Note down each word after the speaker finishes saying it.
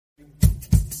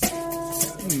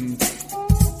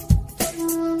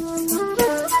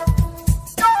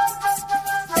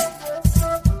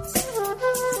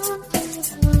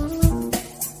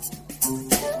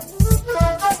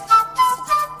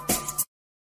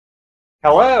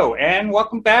Hello, and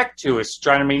welcome back to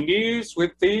Astronomy News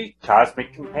with the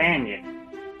Cosmic Companion.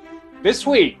 This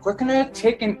week, we're going to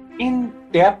take an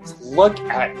in-depth look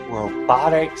at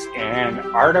robotics and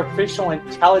artificial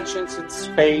intelligence in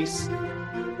space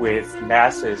with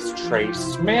NASA's Trey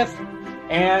Smith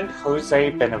and Jose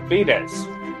Benavides.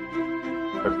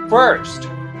 But first,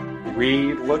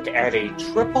 we look at a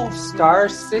triple star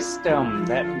system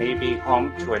that may be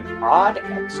home to an odd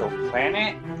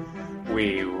exoplanet.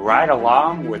 We ride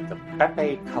along with the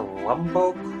Bepi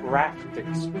Colombo craft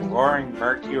exploring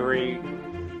Mercury,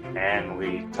 and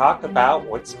we talk about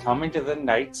what's coming to the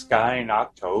night sky in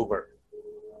October.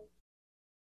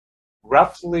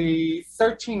 Roughly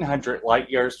 1,300 light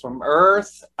years from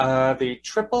Earth, the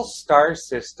triple star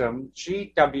system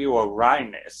GW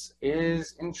Orionis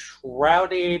is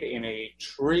enshrouded in a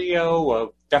trio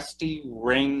of dusty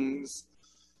rings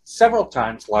several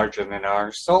times larger than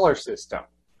our solar system.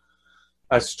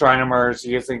 Astronomers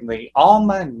using the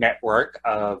ALMA network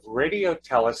of radio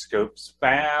telescopes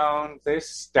found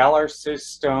this stellar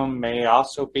system may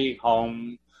also be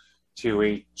home to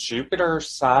a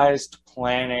Jupiter-sized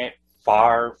planet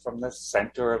far from the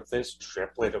center of this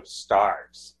triplet of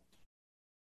stars.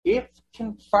 If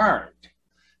confirmed,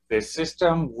 this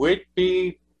system would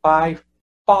be by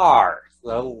far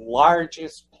the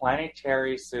largest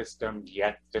planetary system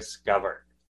yet discovered.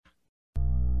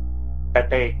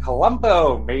 Bepi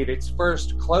Colombo made its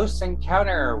first close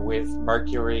encounter with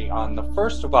Mercury on the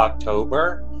 1st of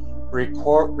October,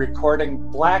 recording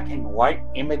black and white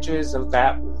images of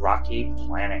that rocky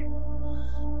planet.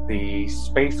 The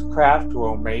spacecraft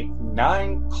will make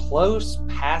 9 close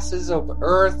passes of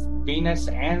Earth, Venus,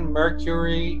 and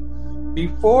Mercury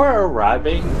before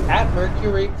arriving at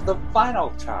Mercury for the final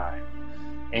time,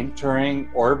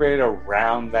 entering orbit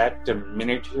around that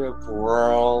diminutive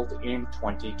world in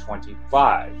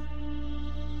 2025.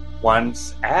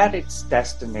 Once at its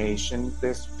destination,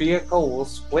 this vehicle will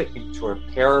split into a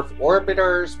pair of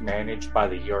orbiters managed by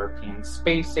the European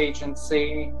Space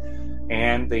Agency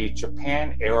and the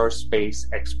Japan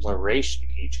Aerospace Exploration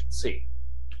Agency.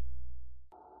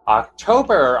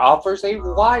 October offers a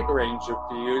wide range of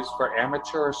views for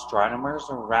amateur astronomers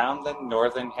around the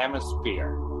Northern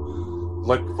Hemisphere.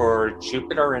 Look for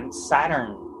Jupiter and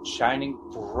Saturn shining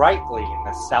brightly in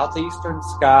the southeastern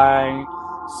sky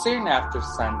soon after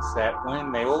sunset,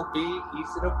 when they will be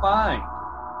easy to find.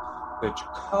 The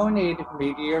Draconid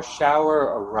meteor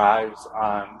shower arrives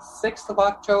on 6th of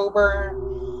October.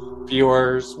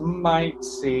 Viewers might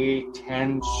see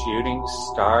 10 shooting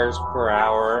stars per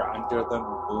hour under the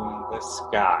moonless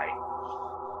sky.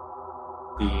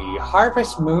 The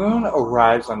harvest moon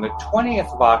arrives on the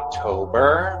 20th of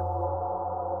October,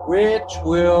 which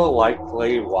will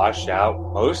likely wash out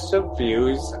most of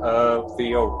views of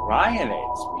the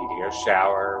Orionids meteor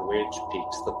shower, which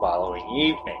peaks the following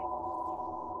evening.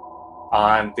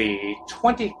 On the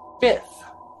 25th,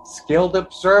 skilled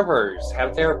observers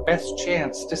have their best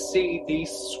chance to see the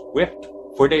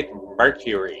swift-footed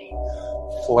Mercury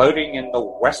floating in the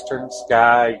western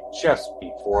sky just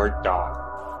before dawn.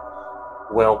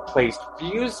 Well-placed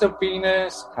views of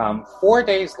Venus come 4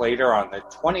 days later on the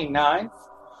 29th,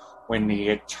 when the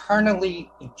eternally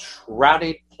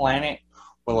enshrouded planet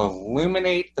will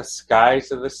illuminate the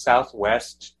skies of the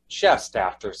southwest just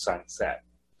after sunset.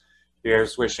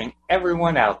 Here's wishing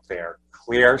everyone out there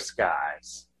clear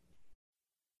skies.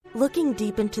 Looking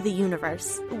deep into the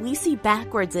universe, we see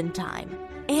backwards in time,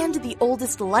 and the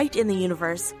oldest light in the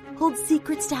universe holds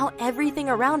secrets to how everything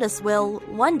around us will,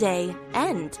 one day,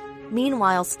 end.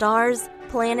 Meanwhile, stars,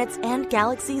 planets, and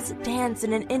galaxies dance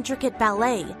in an intricate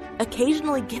ballet,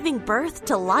 occasionally giving birth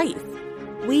to life.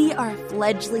 We are a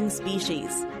fledgling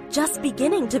species, just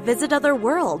beginning to visit other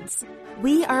worlds.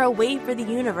 We are a way for the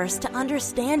universe to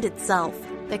understand itself.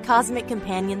 The Cosmic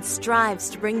Companion strives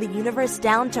to bring the universe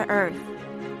down to Earth,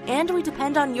 and we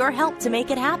depend on your help to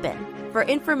make it happen. For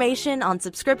information on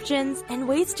subscriptions and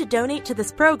ways to donate to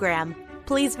this program,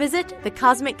 please visit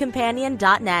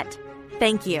thecosmiccompanion.net.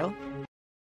 Thank you.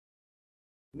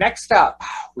 Next up,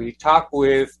 we talk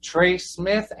with Trey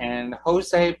Smith and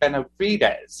Jose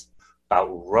Benavides about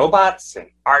robots and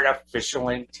artificial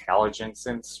intelligence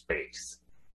in space.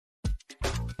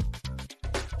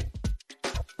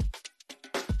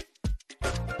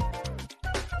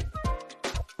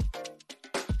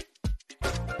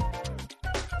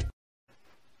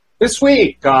 This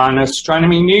week on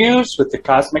Astronomy News with the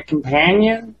Cosmic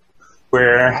Companion,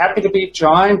 we're happy to be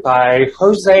joined by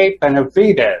Jose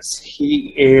Benavides.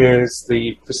 He is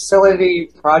the facility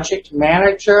project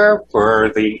manager for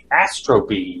the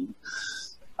Astrobeam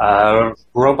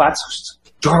robots,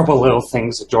 adorable little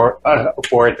things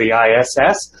aboard the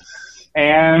ISS.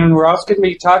 And we're also going to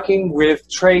be talking with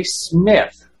Trey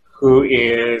Smith, who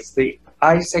is the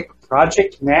Isaac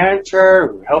project manager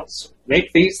who helps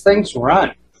make these things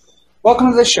run.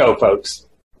 Welcome to the show, folks.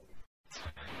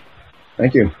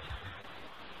 Thank you.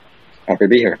 Happy to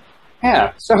be here.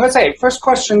 Yeah. So, Jose, first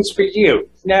question's for you.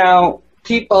 Now,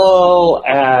 people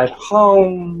at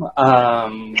home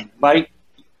might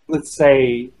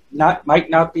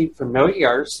not be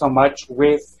familiar so much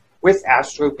with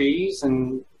AstroBees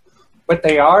and what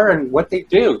they are and what they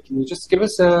do. Can you just give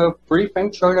us a brief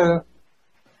intro to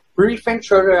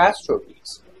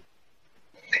AstroBees?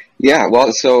 Yeah,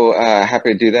 well, so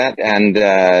happy to do that. And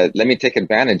let me take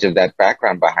advantage of that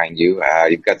background behind you.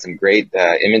 You've got some great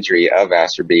imagery of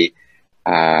AstroBee.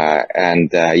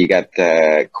 And you got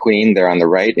Queen there on the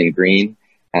right in green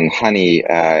and Honey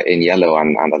in yellow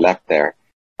on the left there.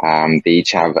 They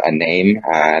each have a name,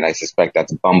 and I suspect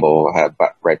that's Bumble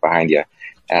right behind you.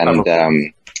 And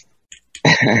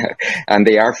and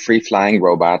they are free-flying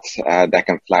robots that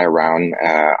can fly around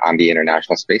on the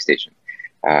International Space Station.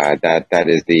 That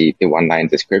is the one-line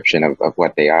description of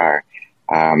what they are.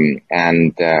 And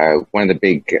one of the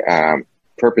big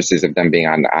purposes of them being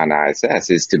on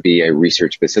ISS is to be a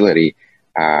research facility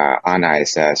on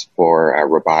ISS for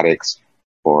robotics,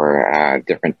 for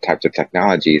different types of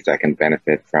technologies that can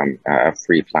benefit from a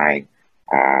free-flying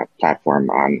platform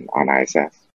on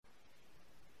ISS.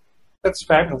 That's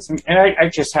fabulous. And I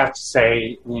just have to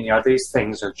say, these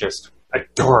things are just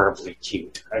adorably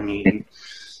cute. I mean,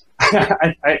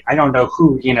 I don't know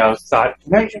who, thought,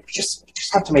 you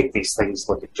just have to make these things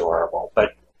look adorable,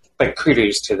 but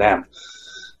kudos to them.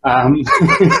 Now,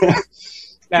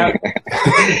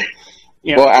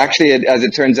 well, actually, as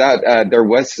it turns out, there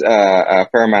was a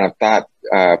fair amount of thought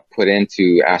put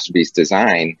into AstroBee's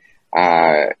design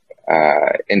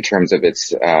in terms of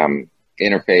its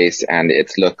interface and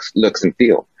its looks and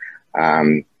feel.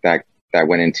 That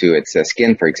went into its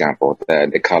skin, for example,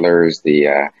 the colors,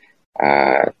 the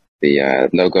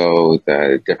logo,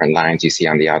 the different lines you see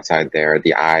on the outside there,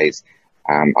 the eyes.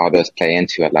 All those play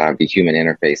into a lot of the human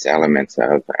interface elements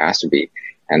of AstroBee.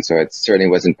 And so it certainly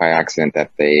wasn't by accident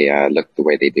that they look the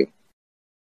way they do.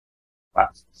 Wow.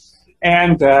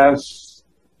 And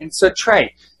so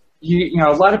Trey,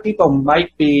 a lot of people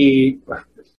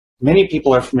many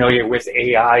people are familiar with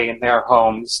AI in their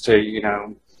homes to,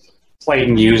 play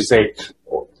music,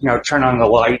 turn on the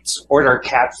lights, order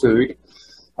cat food.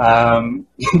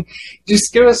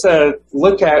 Just give us a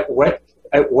look at what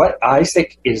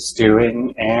Isaac is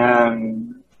doing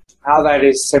and how that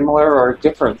is similar or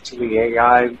different to the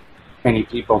AI many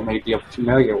people may be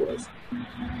familiar with.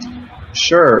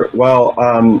 Sure. Well,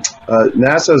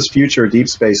 NASA's future deep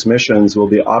space missions will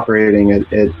be operating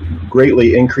at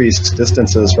greatly increased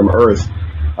distances from Earth.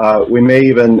 We may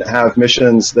even have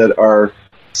missions that are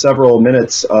several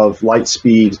minutes of light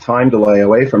speed time delay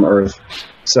away from Earth.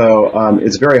 So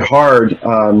it's very hard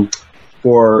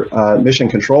for mission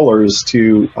controllers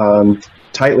to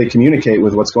tightly communicate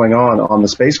with what's going on the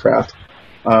spacecraft.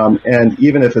 And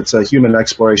even if it's a human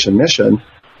exploration mission,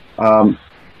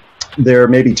 there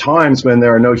may be times when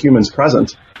there are no humans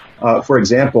present. For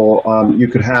example, you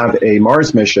could have a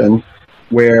Mars mission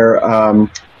where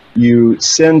you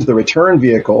send the return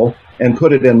vehicle and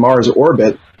put it in Mars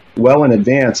orbit well in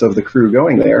advance of the crew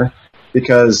going there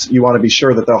because you want to be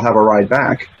sure that they'll have a ride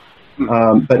back.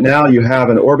 But now you have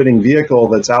an orbiting vehicle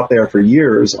that's out there for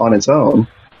years on its own,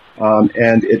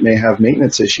 and it may have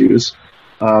maintenance issues.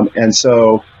 And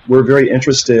so we're very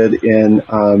interested in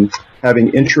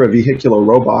having intravehicular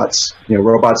robots,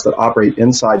 robots that operate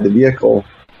inside the vehicle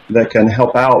that can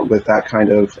help out with that kind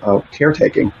of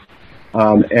caretaking.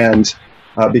 And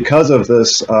because of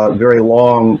this very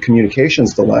long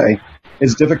communications delay,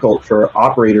 it's difficult for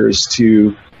operators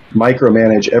to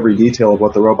micromanage every detail of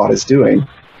what the robot is doing.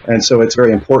 And so it's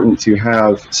very important to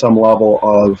have some level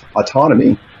of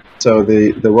autonomy so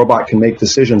the robot can make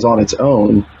decisions on its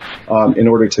own in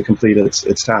order to complete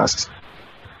its tasks.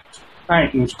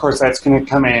 Right, and of course that's going to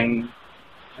come in,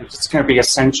 it's going to be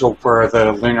essential for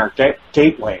the Lunar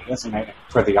Gateway, isn't it,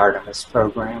 for the Artemis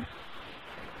program?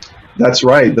 That's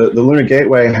right. The Lunar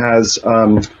Gateway has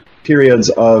periods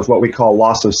of what we call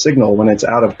loss of signal when it's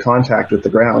out of contact with the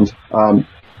ground.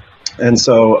 And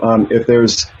so if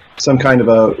there's some kind of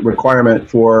a requirement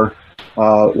for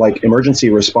like emergency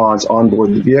response on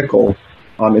board the vehicle,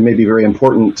 it may be very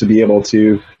important to be able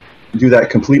to do that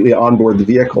completely on board the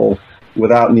vehicle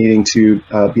without needing to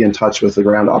be in touch with the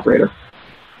ground operator.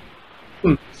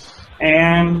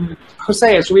 And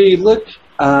Jose, as we look,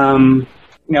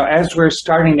 as we're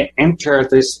starting to enter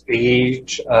this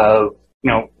age of,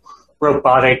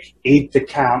 robotic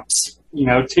aide-de-camps,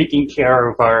 taking care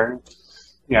of our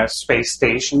space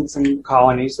stations and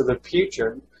colonies of the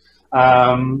future.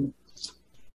 Are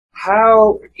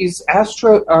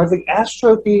the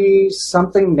Astrobees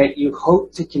something that you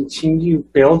hope to continue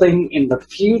building in the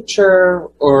future,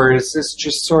 or is this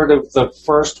just sort of the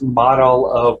first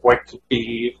model of what could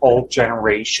be whole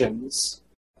generations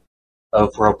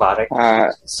of robotic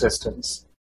systems?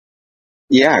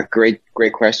 Yeah, great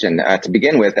question. To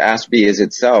begin with, Astrobee is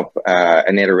itself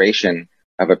an iteration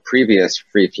of a previous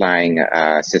free-flying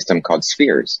system called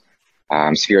Spheres.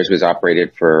 Spheres was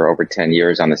operated for over 10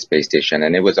 years on the space station,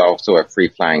 and it was also a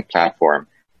free-flying platform.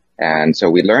 And so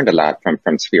we learned a lot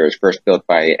from Spheres, first built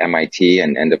by MIT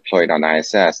and deployed on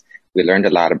ISS. We learned a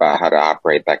lot about how to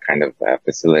operate that kind of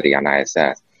facility on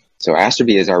ISS. So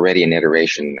Astrobee is already an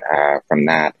iteration from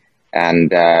that.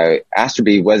 And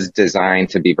Astrobee was designed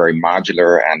to be very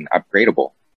modular and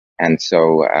upgradable. And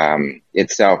so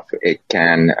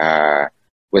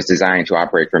was designed to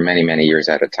operate for many, many years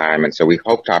at a time. And so we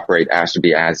hope to operate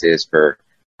Astrobee as is for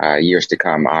years to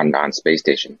come on space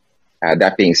station.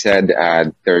 That being said,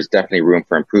 there's definitely room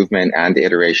for improvement and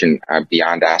iteration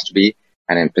beyond Astrobee,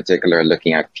 and in particular,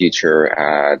 looking at future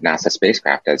NASA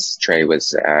spacecraft, as Trey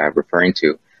was referring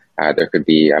to. There could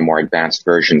be more advanced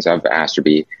versions of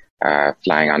Astrobee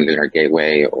flying on Lunar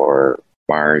Gateway or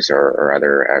Mars or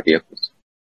other vehicles.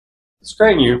 It's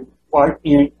great. You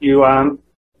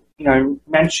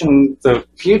mentioned the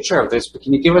future of this, but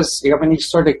can you give us a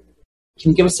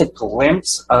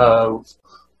glimpse of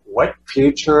what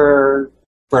future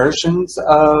versions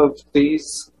of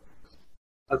these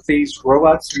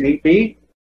robots may be?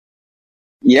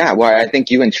 Yeah, well, I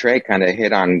think you and Trey kind of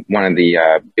hit on one of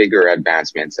the bigger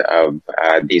advancements of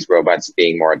these robots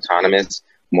being more autonomous,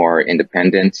 more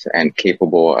independent, and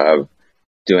capable of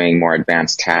doing more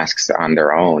advanced tasks on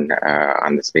their own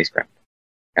on the spacecraft.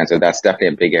 And so that's definitely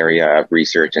a big area of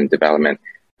research and development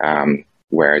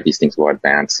where these things will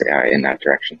advance in that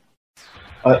direction.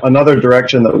 Another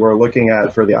direction that we're looking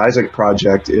at for the Isaac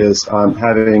project is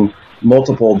having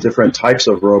multiple different types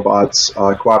of robots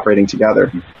cooperating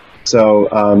together. So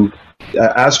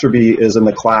Astrobee is in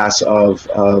the class of,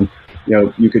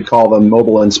 you could call them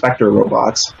mobile inspector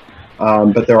robots,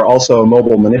 but there are also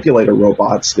mobile manipulator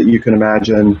robots that you can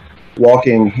imagine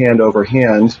walking hand over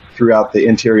hand throughout the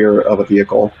interior of a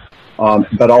vehicle,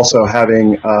 but also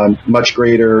having much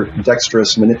greater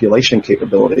dexterous manipulation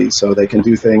capability. So they can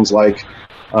do things like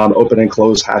open and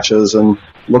close hatches and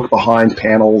look behind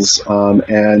panels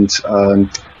and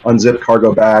unzip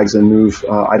cargo bags and move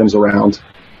items around.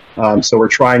 So we're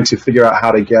trying to figure out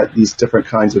how to get these different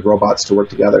kinds of robots to work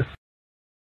together.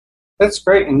 That's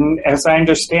great. And as I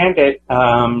understand it,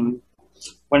 one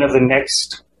of the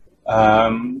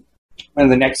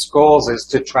next goals is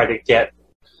to try to get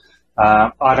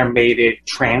automated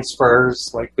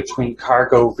transfers, like between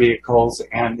cargo vehicles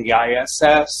and the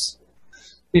ISS.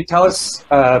 Can you tell us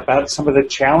about some of the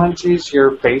challenges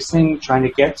you're facing trying to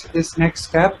get to this next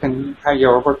step and how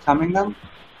you're overcoming them?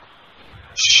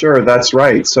 Sure, that's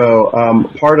right. So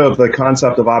part of the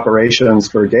concept of operations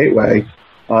for Gateway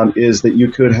is that you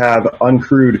could have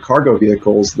uncrewed cargo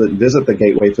vehicles that visit the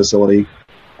Gateway facility.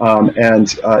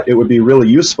 And it would be really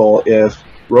useful if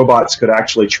robots could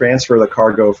actually transfer the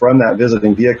cargo from that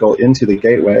visiting vehicle into the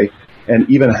Gateway and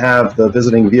even have the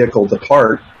visiting vehicle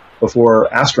depart before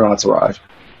astronauts arrive.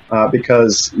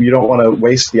 Because you don't want to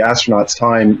waste the astronauts'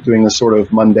 time doing this sort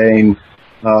of mundane,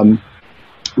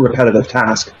 repetitive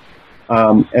task.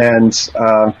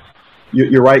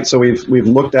 You're right. So we've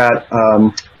looked at,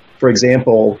 for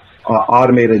example,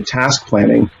 automated task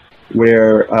planning,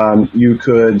 where you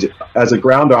could, as a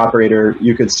ground operator,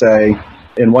 you could say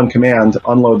in one command,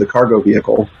 unload the cargo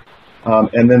vehicle,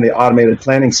 and then the automated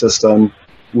planning system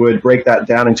would break that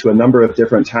down into a number of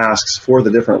different tasks for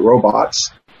the different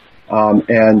robots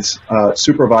and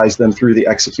supervise them through the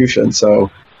execution.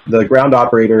 So the ground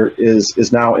operator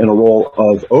is now in a role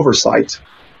of oversight,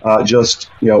 just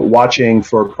watching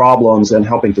for problems and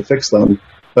helping to fix them.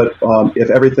 But if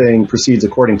everything proceeds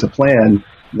according to plan,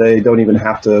 they don't even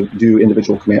have to do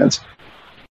individual commands.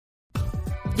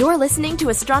 You're listening to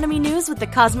Astronomy News with the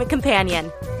Cosmic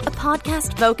Companion, a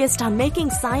podcast focused on making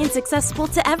science accessible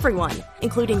to everyone,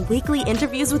 including weekly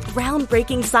interviews with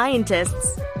groundbreaking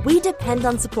scientists. We depend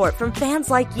on support from fans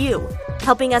like you,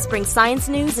 helping us bring science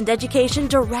news and education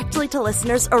directly to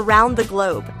listeners around the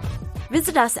globe.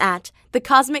 Visit us at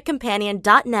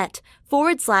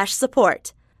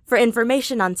thecosmiccompanion.net/support for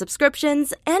information on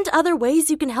subscriptions and other ways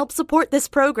you can help support this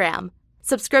program.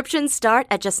 Subscriptions start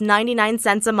at just 99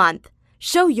 cents a month.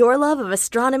 Show your love of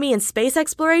astronomy and space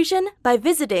exploration by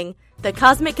visiting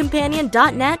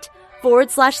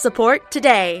thecosmiccompanion.net/support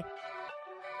today.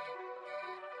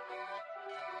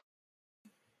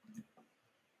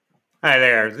 Hi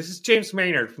there, this is James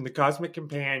Maynard from the Cosmic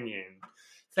Companion.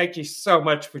 Thank you so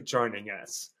much for joining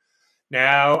us.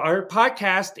 Now, our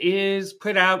podcast is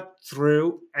put out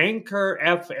through Anchor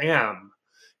FM.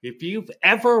 If you've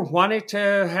ever wanted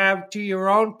to do your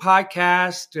own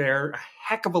podcast, they're a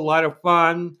heck of a lot of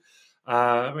fun.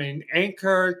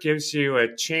 Anchor gives you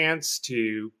a chance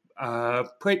to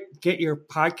get your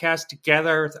podcast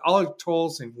together with all the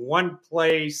tools in one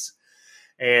place.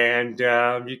 And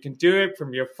you can do it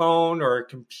from your phone or a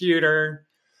computer.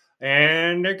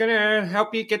 And they're going to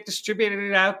help you get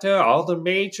distributed out to all the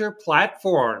major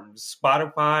platforms,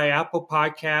 Spotify, Apple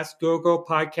Podcasts, Google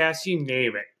Podcasts, you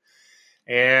name it.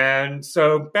 And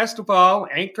so best of all,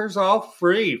 Anchor's all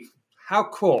free. How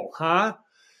cool, huh?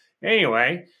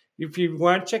 Anyway, if you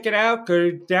want to check it out,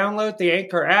 go download the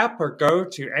Anchor app or go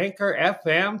to Anchor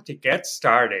FM to get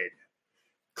started.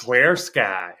 Clear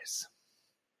skies.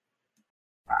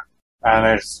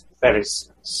 That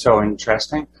is so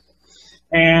interesting.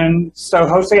 And so,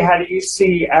 Jose, how do you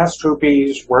see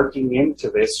AstroBees working into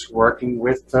this, working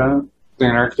with the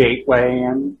Lunar Gateway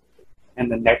and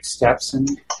the next steps in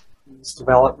this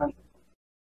development?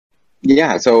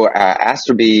 Yeah, so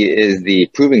AstroBee is the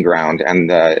proving ground and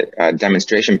the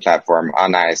demonstration platform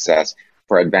on ISS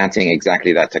for advancing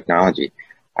exactly that technology.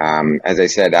 As I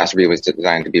said, AstroBee was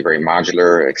designed to be very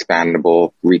modular,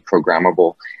 expandable,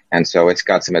 reprogrammable, and so it's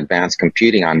got some advanced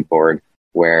computing on board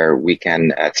where we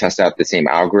can test out the same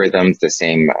algorithms, the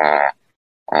same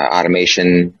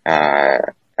automation,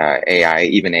 AI,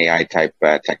 even AI type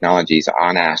technologies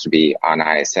on AstroBee, on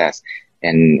ISS,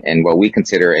 in what we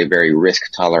consider a very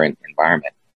risk-tolerant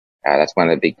environment. That's one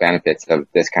of the big benefits of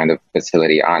this kind of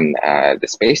facility on the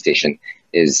space station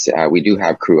is we do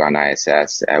have crew on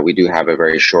ISS. We do have a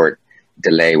very short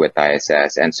delay with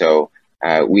ISS. And so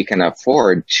we can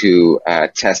afford to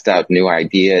test out new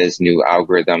ideas, new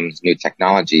algorithms, new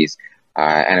technologies.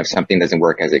 And if something doesn't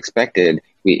work as expected,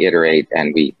 we iterate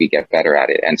and we get better at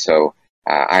it. And so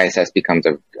ISS becomes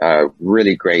a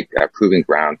really great proving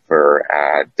ground for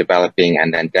developing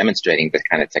and then demonstrating this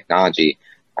kind of technology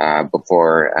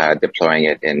before deploying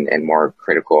it in more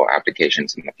critical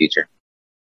applications in the future.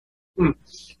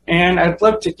 And I'd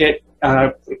love to get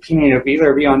opinion of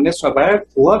either of you on this one, but I'd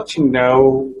love to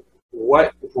know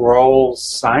what role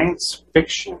science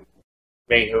fiction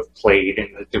may have played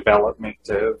in the development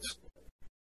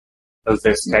of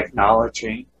this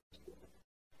technology.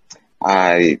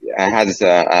 It has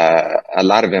a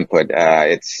lot of input.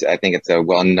 I think it's a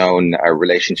well-known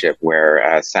relationship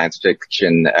where science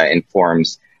fiction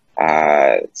informs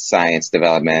science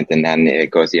development, and then it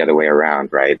goes the other way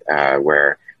around, right?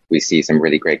 Where we see some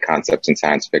really great concepts in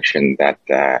science fiction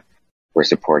that were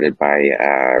supported by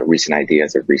recent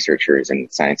ideas of researchers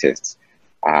and scientists.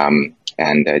 And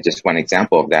just one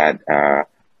example of that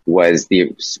was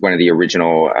one of the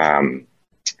original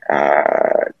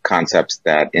concepts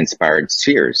that inspired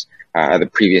Spheres, the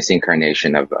previous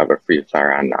incarnation of a free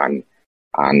flyer on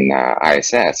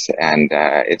ISS, and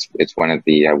it's one of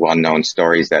the well-known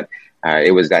stories that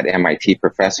it was that MIT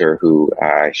professor who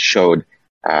showed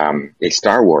a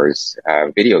Star Wars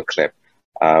video clip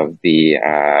of the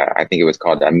I think it was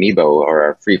called Amiibo, or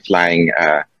a free-flying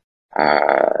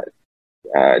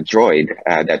droid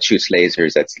that shoots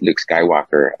lasers at Luke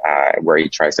Skywalker, where he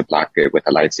tries to block it with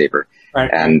a lightsaber. Right.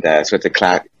 And so it's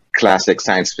a classic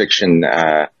science fiction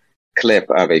clip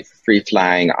of a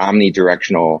free-flying,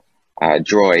 omnidirectional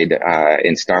droid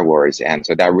in Star Wars. And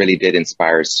so that really did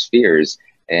inspire Spheres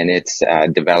in its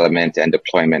development and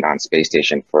deployment on space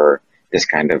station for this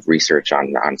kind of research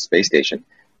on space station.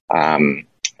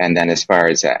 And then as far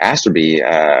as AstroBee,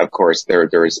 of course,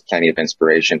 there is plenty of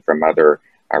inspiration from other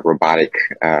robotic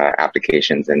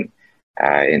applications in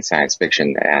science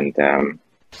fiction. And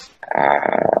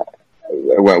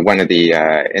one of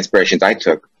the inspirations I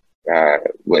took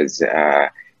was,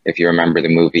 if you remember the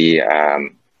movie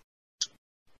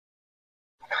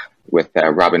with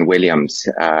Robin Williams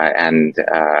and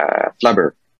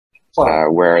Flubber,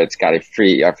 where it's got a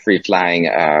free flying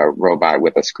robot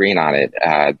with a screen on it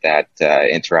that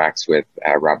interacts with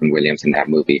Robin Williams in that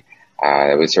movie.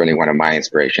 It was certainly one of my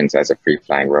inspirations as a free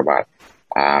flying robot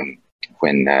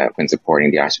when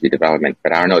supporting the AstroBee development.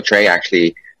 But I don't know, Trey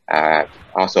actually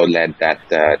also led that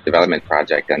development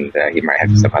project, and he might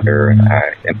have some other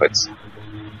inputs.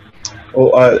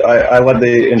 Oh, I led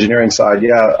the engineering side.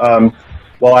 Yeah.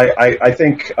 Well, I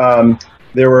think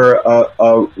there were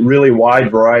a really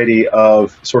wide variety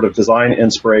of sort of design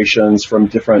inspirations from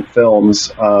different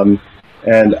films.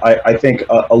 And I think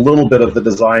a little bit of the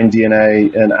design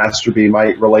DNA in AstroBee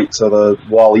might relate to the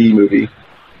Wall-E movie.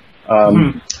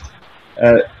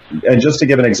 and just to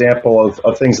give an example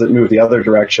of things that move the other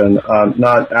direction,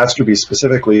 not Astrobee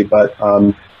specifically, but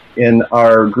in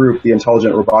our group, the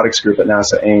Intelligent Robotics Group at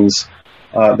NASA Ames,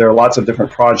 there are lots of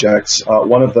different projects.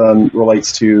 One of them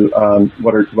relates to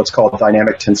what's called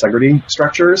dynamic tensegrity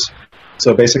structures.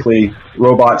 So basically,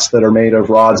 robots that are made of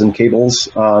rods and cables,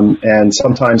 and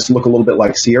sometimes look a little bit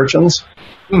like sea urchins.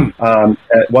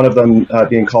 One of them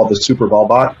being called the Super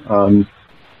Ballbot.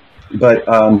 But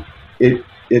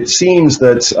it seems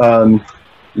that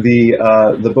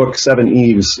the book Seven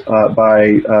Eves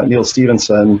by Neil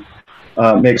Stevenson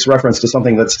makes reference to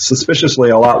something that's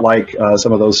suspiciously a lot like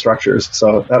some of those structures.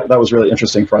 So that was really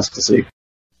interesting for us to see.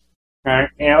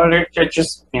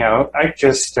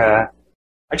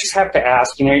 I just have to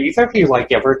ask, either of you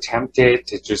ever tempted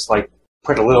to just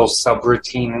put a little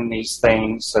subroutine in these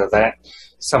things so that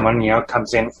someone,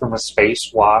 comes in from a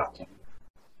spacewalk and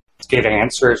get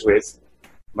answers with,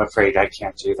 I'm afraid I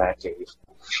can't do that, Dave.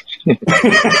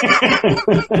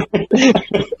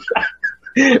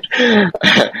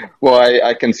 Well,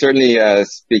 I can certainly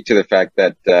speak to the fact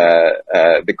that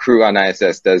the crew on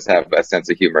ISS does have a sense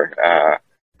of humor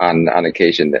on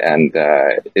occasion, and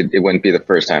it wouldn't be the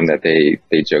first time that they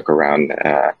joke around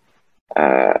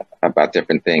about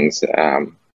different things.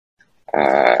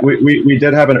 We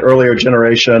did have an earlier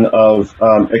generation of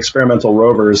experimental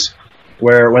rovers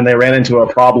where when they ran into a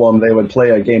problem, they would play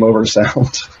a game over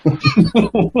sound.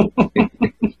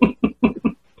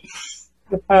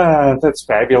 That's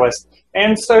fabulous.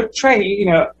 And so, Trey,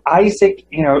 Isaac,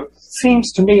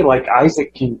 seems to me like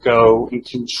Isaac can go and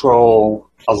control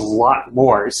a lot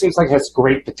more. It seems like it has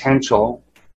great potential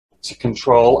to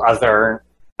control other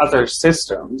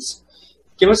systems.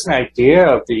 Give us an idea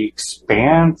of the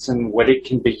expanse and what it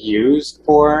can be used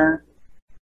for.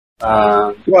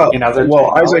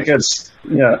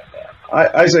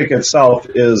 Isaac itself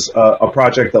is a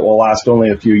project that will last only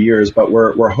a few years, but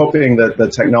we're hoping that the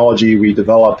technology we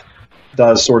develop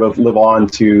does sort of live on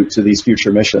to these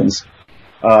future missions.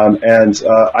 And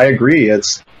I agree,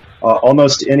 it's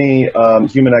almost any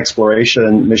human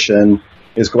exploration mission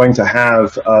is going to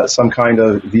have some kind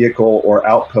of vehicle or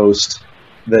outpost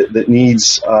that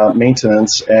needs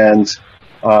maintenance and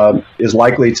is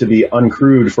likely to be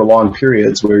uncrewed for long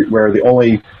periods, where the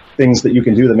only things that you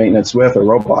can do the maintenance with are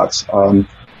robots. So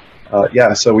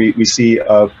we see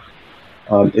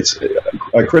it's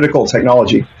a critical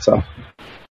technology. So.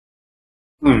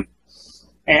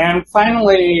 And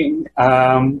finally,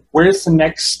 where's the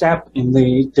next step in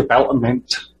the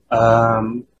development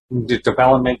of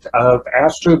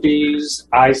Astrobees,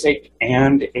 Isaac,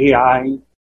 and AI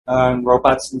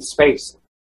robots in space?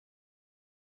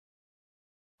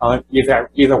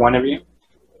 Either one of you?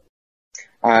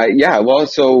 I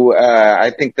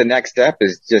think the next step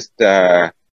is just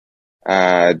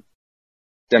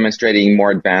demonstrating more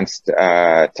advanced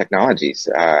technologies.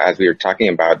 As we were talking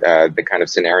about, the kind of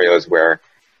scenarios where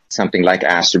something like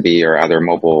Astrobee or other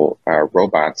mobile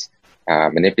robots,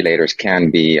 manipulators can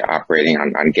be operating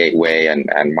on Gateway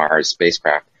and Mars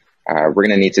spacecraft. We're going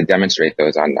to need to demonstrate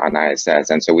those on ISS.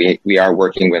 And so we are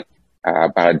working with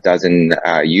about a dozen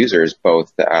users,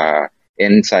 both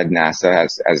inside NASA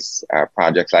as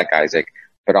projects like Isaac,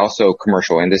 but also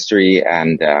commercial industry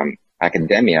and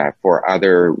academia for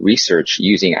other research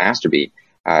using Astrobee,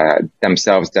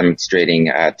 themselves demonstrating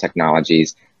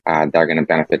technologies that are going to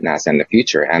benefit NASA in the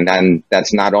future. And then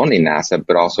that's not only NASA,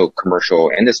 but also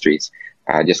commercial industries.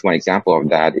 Just one example of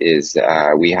that is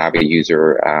we have a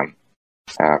user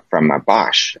from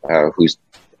Bosch who's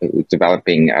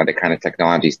developing the kind of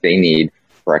technologies they need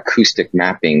for acoustic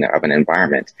mapping of an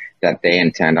environment that they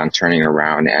intend on turning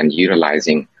around and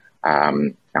utilizing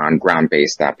on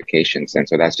ground-based applications. And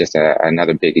so that's just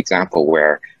another big example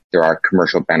where there are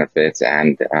commercial benefits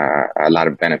and a lot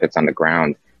of benefits on the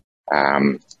ground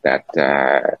that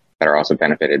are also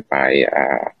benefited by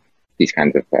these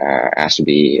kinds of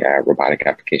Astrobee robotic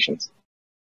applications.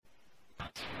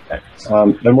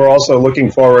 And we're also looking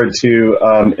forward to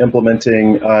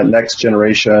implementing next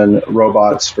generation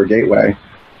robots for Gateway.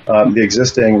 The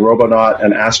existing Robonaut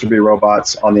and Astrobee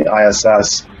robots on the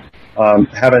ISS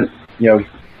haven't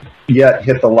yet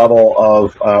hit the level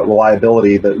of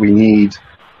reliability that we need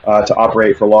to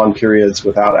operate for long periods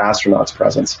without astronauts'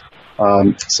 presence.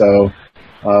 So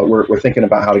we're thinking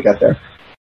about how to get there.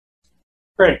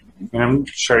 Great, and I'm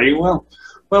sure you will.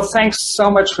 Well, thanks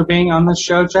so much for being on the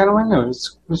show, gentlemen. It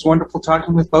was wonderful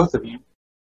talking with both of you.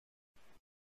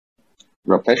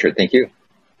 Real pleasure. Thank you.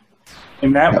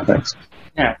 And thanks.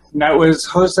 Yeah, and that was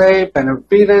Jose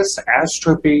Benavides,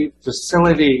 Astrobee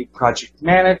Facility Project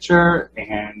Manager,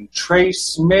 and Trey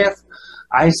Smith,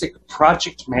 Isaac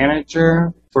Project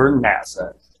Manager for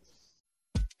NASA.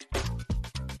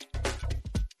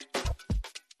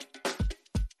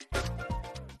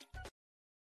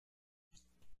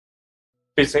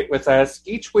 Visit with us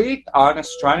each week on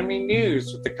Astronomy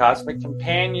News with the Cosmic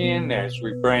Companion as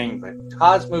we bring the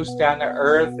cosmos down to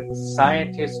Earth and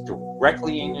scientists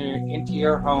directly into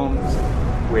your homes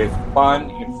with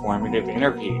fun, informative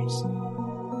interviews.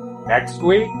 Next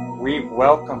week, we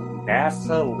welcome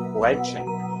NASA legend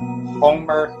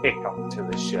Homer Hickam to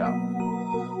the show.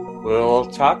 We'll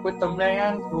talk with the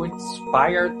man who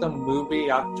inspired the movie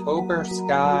October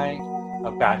Sky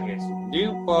about his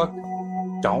new book,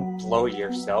 Don't Blow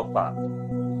Yourself Up.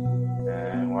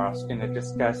 And we're also going to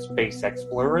discuss space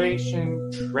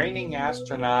exploration, training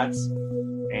astronauts,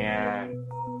 and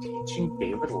teaching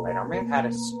David Letterman how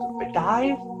to scuba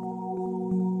dive.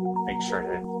 Make sure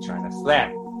to join us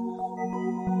then.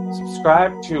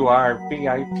 Subscribe to our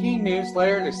VIP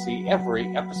newsletter to see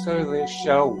every episode of this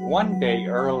show one day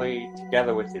early,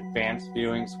 together with advanced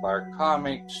viewings of our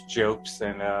comics, jokes,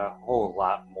 and a whole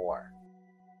lot more.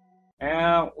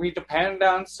 And we depend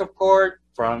on support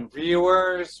from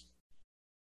viewers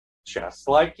just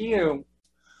like you.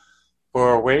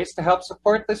 For ways to help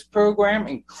support this program,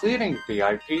 including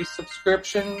VIP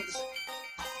subscriptions,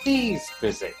 please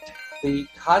visit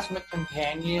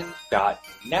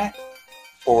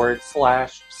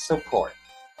thecosmiccompanion.net/support.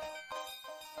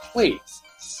 Please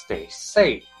stay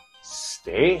safe,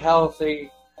 stay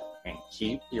healthy, and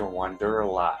keep your wonder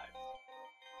alive.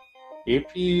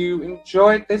 If you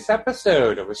enjoyed this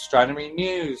episode of Astronomy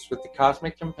News with the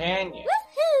Cosmic Companion,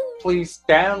 please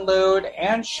download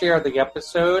and share the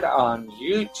episode on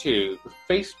YouTube,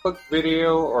 Facebook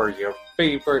video, or your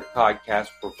favorite podcast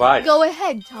provider. Go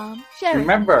ahead, Tom. Share it.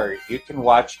 Remember, you can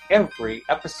watch every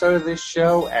episode of this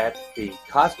show at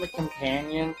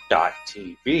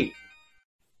thecosmiccompanion.tv.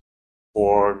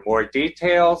 For more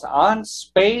details on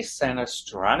space and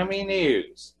astronomy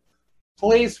news,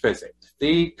 please visit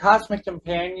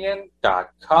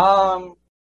thecosmiccompanion.com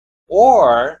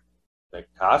or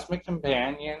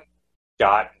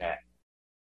thecosmiccompanion.net.